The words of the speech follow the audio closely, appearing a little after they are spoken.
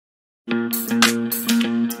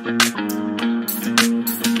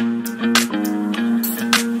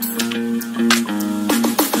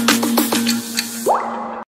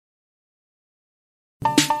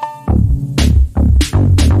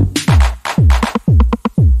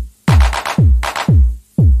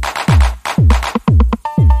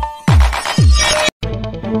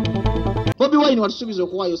Watusubiza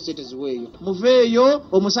okuwayo status weeyo muveeyo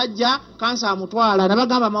omusajja kansa amutwala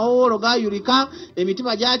nabagamba amawolo gayulika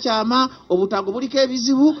emitima gyakyama obutago buliko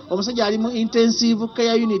ebizibu omusajja ali mu intensive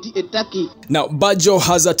care unit at Turkey. Now Bajo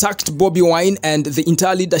has attacked Bobi Wine and the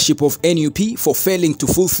entire leadership of NUP for failing to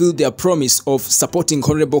fulfill their promise of supporting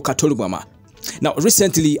Honorable Kato Lubwama. Now,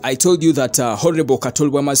 recently, I told you that Honorable Kato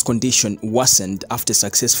Lubwama's condition worsened after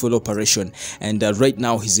successful operation, and right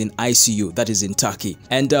now he's in ICU, that is in Turkey.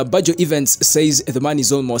 And Bajo Events says the man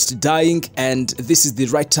is almost dying, and this is the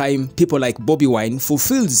right time people like Bobi Wine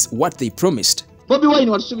fulfills what they promised. Bobi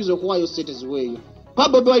Wine watusubiza okuwayo status weeyo. Kwa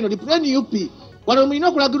Bobi Wine the NUP wano mulina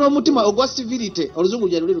okulagira omutima ogwa civility oluzungu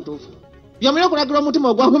lye luli lutuufu. Byamulina okulagira omutima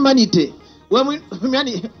ogwa humanity.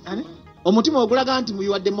 Omutima ogulaga nti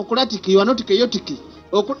you are democratic, you are not chaotic,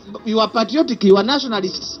 you are patriotic, you are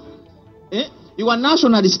nationalist. You are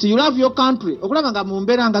nationalist, you love your country. Okulaba nga mu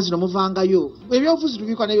mbeera nga zino muvangayo ebyobufuzi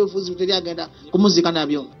tubikwa n'ebyobufuzi teri agenda kumuzika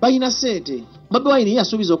nabyo balina sente. Bobi Wine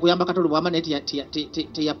yasuubiza okuyamba Kato Lubwama naye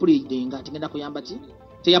teyapulejinga tigenda kuyamba ki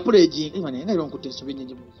teyapulejinga nga ero nkutte ensobi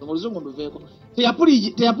nnyingi mu luzungu nduveeko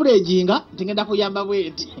teyapulejinga tigenda kuyamba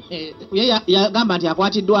bweti yagamba nti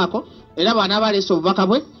akwatiddwako era bwana baleese obubaka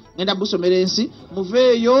bwe ngenda busomera ensi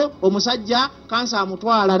muveeyo omusajja kansa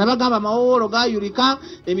amutwala nabagamba amawolo gayulika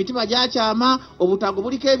emitima gyakyama obutago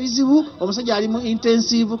buliko ebizibu omusajja ali mu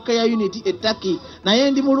intensive care unit at Turkey.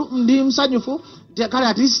 Naye ndi musanyufu kale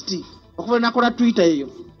at least okuva nakola Twitter eyo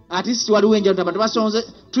at least waliwo enjawulo abantu basonze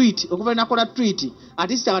tweet okuva nakola tweet at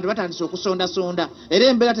least abantu batandise okusonda era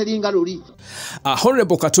embeera teringa luli.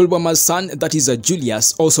 Honorable Kato Lubwama's son, that is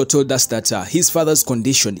Julius, also told us that his father's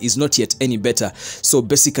condition is not yet any better, so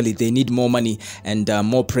basically they need more money and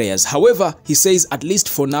more prayers. However, he says at least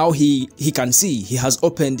for now he can see, he has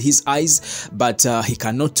opened his eyes, but he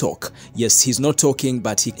cannot talk. Yes, he's not talking,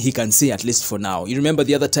 but he can see at least for now. You remember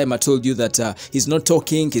the other time I told you that he's not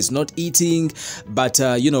talking, he's not eating, but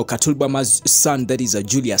you know, Kato Lubwama's son, that is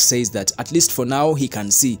Julius, says that at least for now he can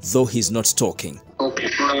see, though he's not talking. Okay,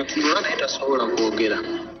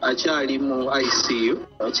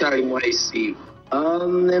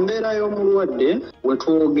 embeera y'omulwadde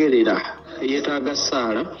wetwogerera yeetaaga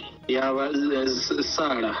ssaala yaba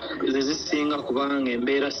ssaala ezisinga kubanga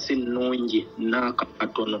embeera si nnungi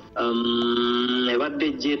n'akatono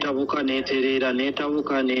ebadde gyetabuka n'etereera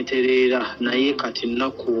naye kati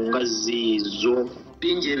nnaku nga ziizo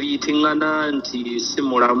bingi ebiyitiŋŋana nti si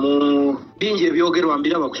mulamu bingi ebyogerwa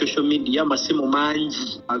mbiraba ku social media amasimu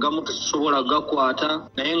mangi agamu tusobola gakwata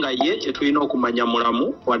naye nga ye kyetulina okumanya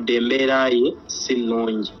mulamu wadde embeera ye si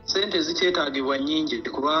nnungi. Sente zikyetaagibwa nnyingi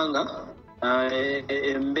kubanga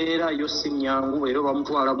embeera yo si nnyangu era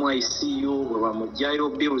bamutwala mu ICU bwe bamugjayo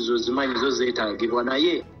bills ozimanyi zo zeetaagibwa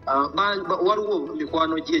naye waliwo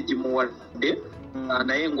mikwano gye egimuwadde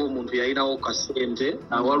naye ng'omuntu yalinawo kasente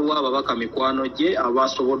waliwo ababaka mikwano gye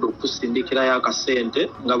abasobodde okusindikirayo akasente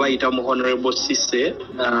nga bayita mu Honorable Sise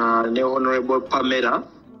ne Honorable Pamela.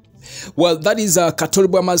 Well, that is Kato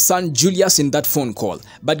Lubwama's son Julius in that phone call.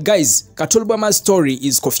 But guys, Kato Lubwama's story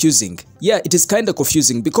is confusing. Yeah, it is kind of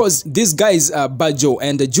confusing because these guys, Bajo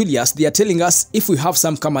and Julius, they are telling us if we have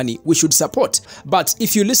some money, we should support. But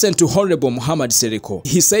if you listen to Honorable Muhammad Sereko,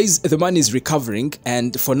 he says the man is recovering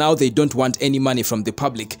and for now they don't want any money from the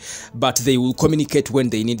public, but they will communicate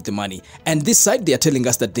when they need the money. And this side, they are telling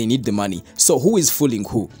us that they need the money. So who is fooling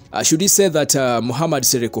who? Should we say that Muhammad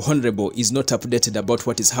Sereko, Honorable, is not updated about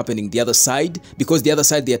what is happening the other side? Because the other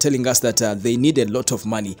side, they are telling us that they need a lot of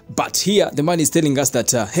money. But here, the man is telling us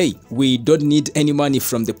that, hey, we don't need any money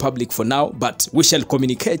from the public for now, but we shall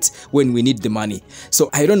communicate when we need the money. So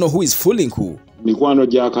I don't know who is fooling who. Mikwano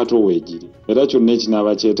gya Kato weegiri era kyonna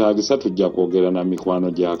ekinaaba kyetaagisa tujja kwogera na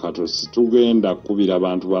mikwano gya Kato, situgenda kubira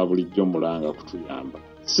abantu ba bulijjo mulanga kutuyamba.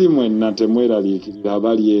 Si mwenna temweraliikirira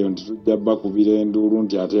abali eyo nti tujja bakubira enduulu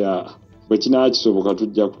nti ate bwe kinaakisoboka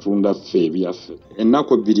tujja kutunda ffe ebyaffe.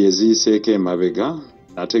 Ennaku ebbiri eziyiseeko emabega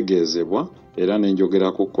nategeezebwa era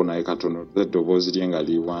nenjogerako ko naye katono eddoboozi lye nga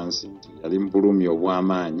liri wansi nti yali mu bulumi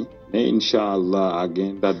obw'amaanyi naye inshallah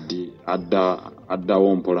agenda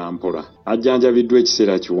addawo mpolampola. Ajjanjabiddwa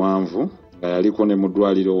ekiseera kiwanvu nga yaliko ne mu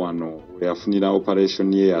ddwaliro wano we yafunira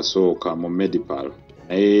operation ye yasooka mu Medipal,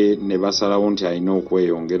 naye ne basalawo nti alina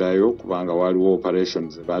okweyongerayo kubanga waliwo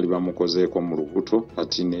operations ze baali bamukozeeko mu lubuto,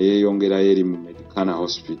 kati ne yeeyongerayo eri mu Medicana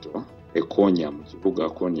Hospital Konya mu kibuga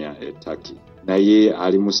Konya e Turkey. Naye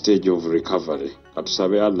ali mu stage of recovery.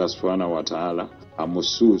 Katusabe Allah subhanahu wa ta'ala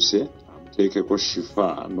amusuuse amuteekeko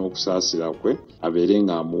shifa n'okusaasira kwe abeere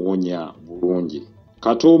nga amuwonya bulungi.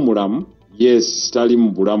 Kato mulamu, yes, tali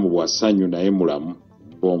mu bulamu bwa ssanyu naye mulamu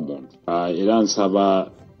ng'omuntu. Era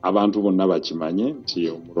nsaba abantu bonna bakimanye nti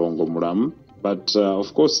omulongo mulamu. But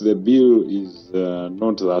of course the bill is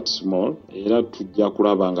not that small. Era tujja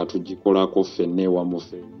kulaba nga tugikolako ffenna ewamu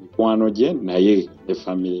mikwano gye naye ne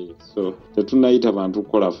family. So tetunayita abantu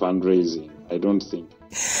kukola fundraising. I don't think.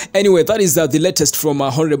 Anyway, that is the latest from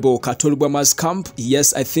Honorable Kato Lubwama's camp.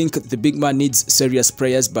 Yes, I think the big man needs serious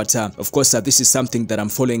prayers, but of course this is something that I'm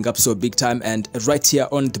following up so big time, and right here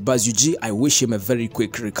on the Buzz UG, I wish him a very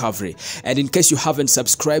quick recovery. And in case you haven't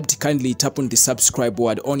subscribed, kindly tap on the subscribe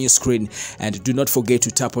word on your screen and do not forget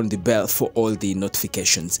to tap on the bell for all the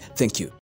notifications. Thank you.